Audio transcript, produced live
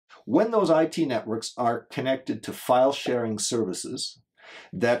when those IT networks are connected to file sharing services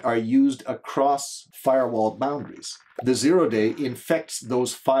that are used across firewall boundaries. The zero-day infects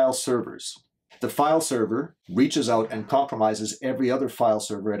those file servers. The file server reaches out and compromises every other file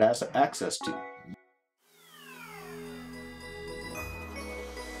server it has access to.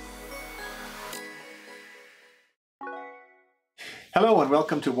 Hello and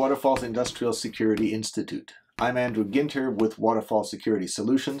welcome to Waterfall's Industrial Security Institute. I'm Andrew Ginter with Waterfall Security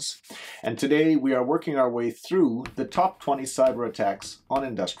Solutions, and today we are working our way through the top 20 cyber attacks on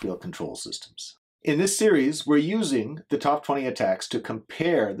industrial control systems. In this series, we're using the top 20 attacks to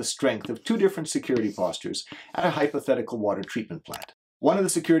compare the strength of two different security postures at a hypothetical water treatment plant. One of the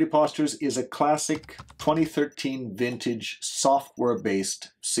security postures is a classic 2013 vintage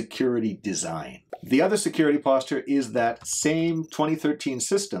software-based security design. The other security posture is that same 2013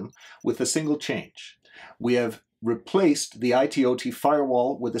 system with a single change. We have replaced the IT/OT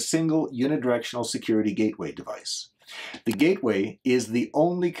firewall with a single unidirectional security gateway device. The gateway is the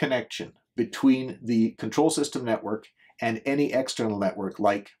only connection between the control system network and any external network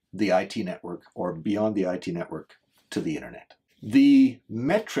like the IT network or beyond the IT network to the internet. The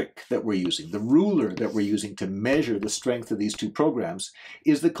metric that we're using, the ruler that we're using to measure the strength of these two programs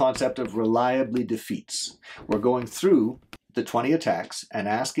is the concept of reliably defeats. We're going through the 20 attacks and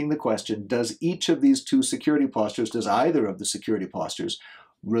asking the question, does each of these two security postures, does either of the security postures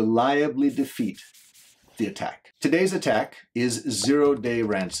reliably defeat the attack? Today's attack is zero-day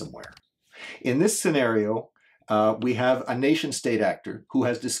ransomware. In this scenario, we have a nation-state actor who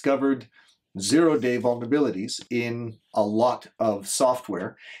has discovered zero-day vulnerabilities in a lot of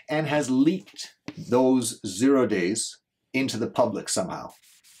software and has leaked those 0 days into the public somehow.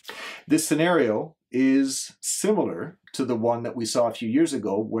 This scenario is similar to the one that we saw a few years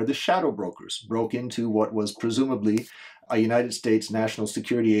ago where the shadow brokers broke into what was presumably a United States National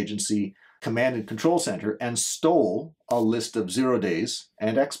Security Agency command and control center and stole a list of 0 days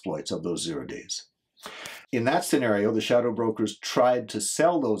and exploits of those 0 days. In that scenario, the shadow brokers tried to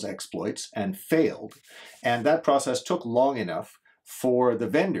sell those exploits and failed, and that process took long enough for the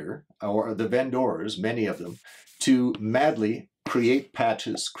vendor, or the vendors, many of them, to madly create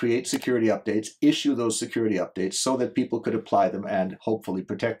patches, create security updates, issue those security updates so that people could apply them and hopefully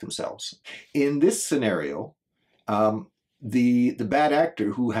protect themselves. In this scenario, the bad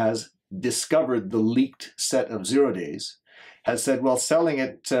actor who has discovered the leaked set of 0 days has said, well, selling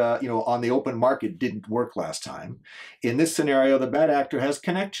it on the open market didn't work last time. In this scenario, the bad actor has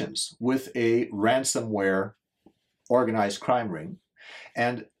connections with a ransomware organized crime ring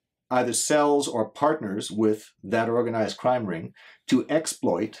and either sells or partners with that organized crime ring to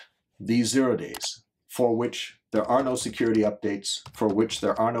exploit these 0 days for which there are no security updates, for which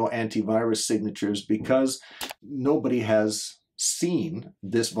there are no antivirus signatures because nobody has seen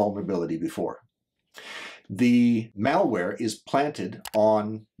this vulnerability before. The malware is planted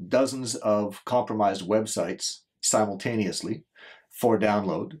on dozens of compromised websites simultaneously for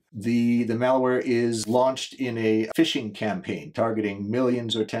download. The malware is launched in a phishing campaign targeting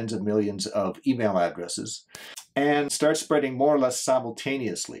millions or tens of millions of email addresses and starts spreading more or less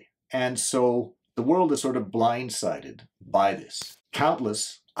simultaneously. And so the world is sort of blindsided by this.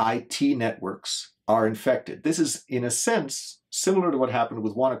 Countless IT networks are infected. This is, in a sense, similar to what happened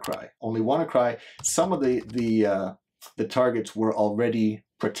with Wannacry. Only Wannacry, some of the targets were already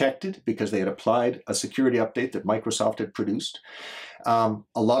protected because they had applied a security update that Microsoft had produced. A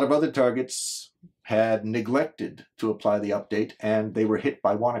lot of other targets had neglected to apply the update and they were hit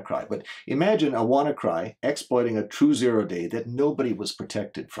by Wannacry. But imagine a Wannacry exploiting a true 0 day that nobody was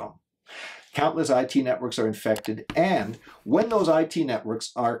protected from. Countless IT networks are infected, and when those IT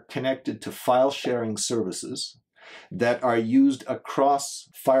networks are connected to file sharing services that are used across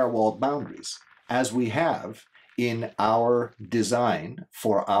firewall boundaries, as we have in our design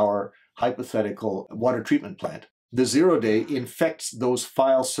for our hypothetical water treatment plant, the 0 day infects those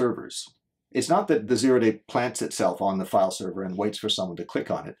file servers. It's not that the 0 day plants itself on the file server and waits for someone to click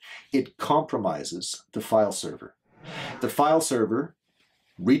on it. It compromises the file server. The file server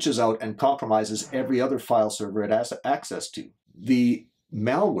reaches out and compromises every other file server it has access to. The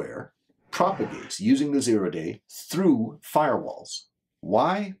malware propagates using the 0 day through firewalls.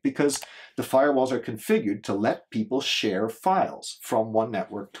 Why? Because the firewalls are configured to let people share files from one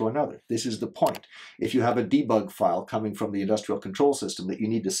network to another. This is the point. If you have a debug file coming from the industrial control system that you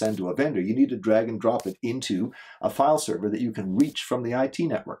need to send to a vendor, you need to drag and drop it into a file server that you can reach from the IT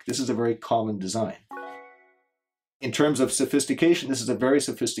network. This is a very common design. In terms of sophistication, this is a very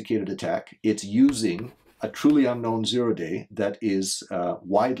sophisticated attack. It's using a truly unknown 0 day that is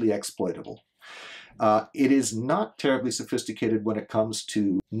widely exploitable. It is not terribly sophisticated when it comes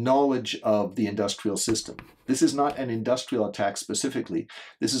to knowledge of the industrial system. This is not an industrial attack specifically.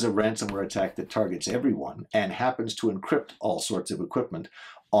 This is a ransomware attack that targets everyone and happens to encrypt all sorts of equipment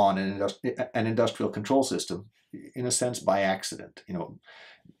on an industrial control system, in a sense, by accident.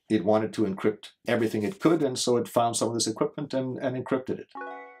 It wanted to encrypt everything it could, and so it found some of this equipment and encrypted it.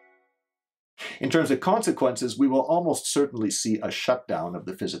 In terms of consequences, we will almost certainly see a shutdown of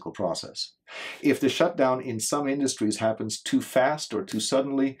the physical process. If the shutdown in some industries happens too fast or too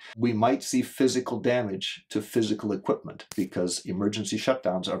suddenly, we might see physical damage to physical equipment, because emergency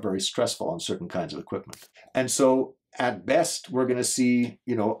shutdowns are very stressful on certain kinds of equipment. And so at best, we're going to see,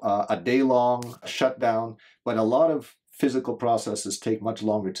 a day-long shutdown, but a lot of physical processes take much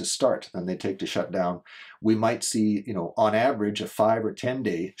longer to start than they take to shut down. We might see, on average, a 5 or 10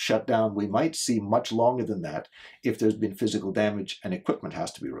 day shutdown. We might see much longer than that if there's been physical damage and equipment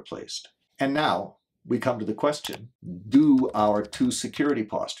has to be replaced. And now we come to the question, do our two security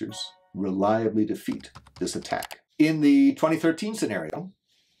postures reliably defeat this attack? In the 2013 scenario,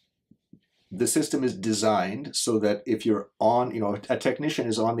 the system is designed so that if you're on, a technician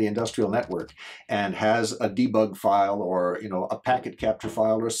is on the industrial network and has a debug file or, a packet capture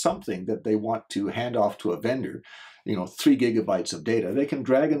file or something that they want to hand off to a vendor, 3 gigabytes of data, they can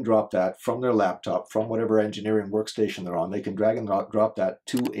drag and drop that from their laptop, from whatever engineering workstation they're on. They can drag and drop that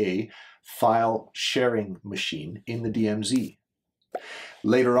to a file sharing machine in the DMZ.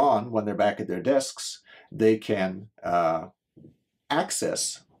 Later on, when they're back at their desks, they can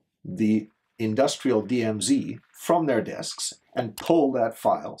access the industrial DMZ from their desks and pull that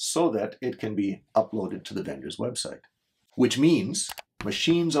file so that it can be uploaded to the vendor's website. Which means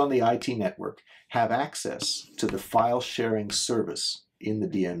machines on the IT network have access to the file sharing service in the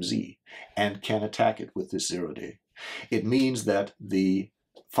DMZ and can attack it with this 0-day. It means that the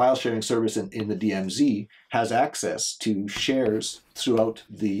file sharing service in the DMZ has access to shares throughout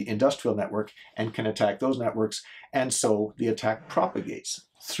the industrial network and can attack those networks, and so the attack propagates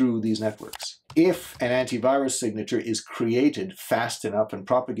through these networks. If an antivirus signature is created fast enough and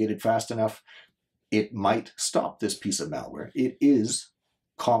propagated fast enough, it might stop this piece of malware. It is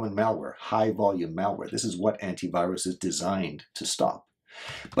common malware, high volume malware. This is what antivirus is designed to stop.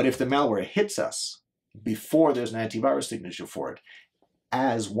 But if the malware hits us before there's an antivirus signature for it,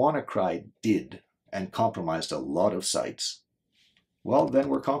 as Wannacry did and compromised a lot of sites, well, then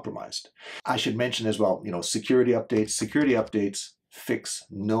we're compromised. I should mention as well, security updates. Security updates fix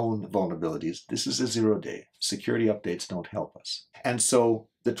known vulnerabilities. This is a 0-day. Security updates don't help us. And so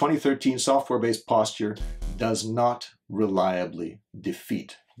the 2013 software-based posture does not reliably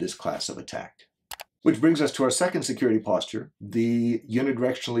defeat this class of attack. Which brings us to our second security posture, the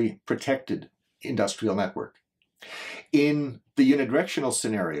unidirectionally protected industrial network. In the unidirectional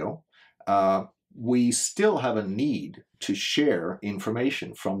scenario, we still have a need to share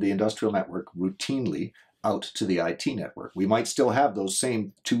information from the industrial network routinely out to the IT network. We might still have those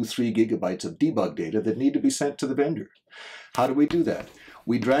same 2-3 gigabytes of debug data that need to be sent to the vendor. How do we do that?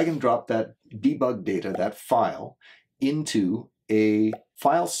 We drag and drop that debug data, that file, into a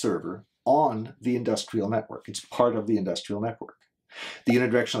file server on the industrial network. It's part of the industrial network. The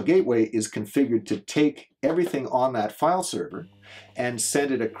unidirectional gateway is configured to take everything on that file server and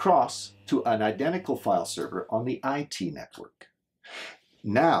send it across to an identical file server on the IT network.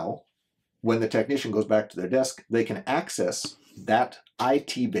 Now, when the technician goes back to their desk, they can access that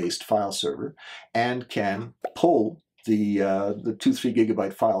IT-based file server and can pull the 2-3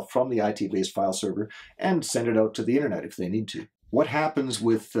 gigabyte file from the IT-based file server and send it out to the internet if they need to. What happens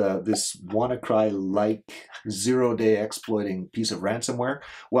with this Wannacry-like 0-day exploiting piece of ransomware?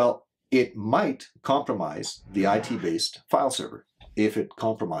 Well, it might compromise the IT-based file server if it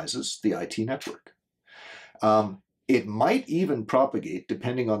compromises the IT network. It might even propagate,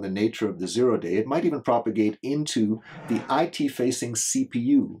 depending on the nature of the 0-day, it might even propagate into the IT-facing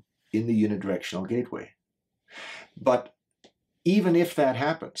CPU in the unidirectional gateway. But even if that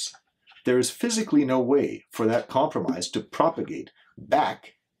happens, there is physically no way for that compromise to propagate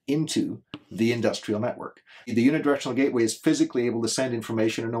back into the industrial network. The unidirectional gateway is physically able to send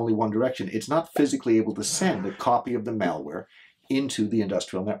information in only one direction. It's not physically able to send a copy of the malware into the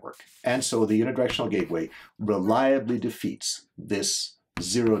industrial network. And so the unidirectional gateway reliably defeats this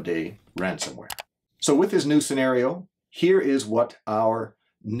 0-day ransomware. So with this new scenario, here is what our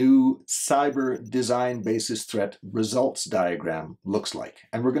new cyber design basis threat results diagram looks like.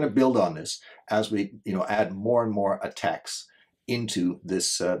 And we're going to build on this as we add more and more attacks into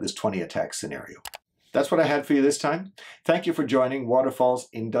this 20 attack scenario. That's what I had for you this time. Thank you for joining Waterfall's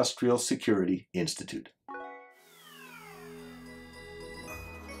Industrial Security Institute.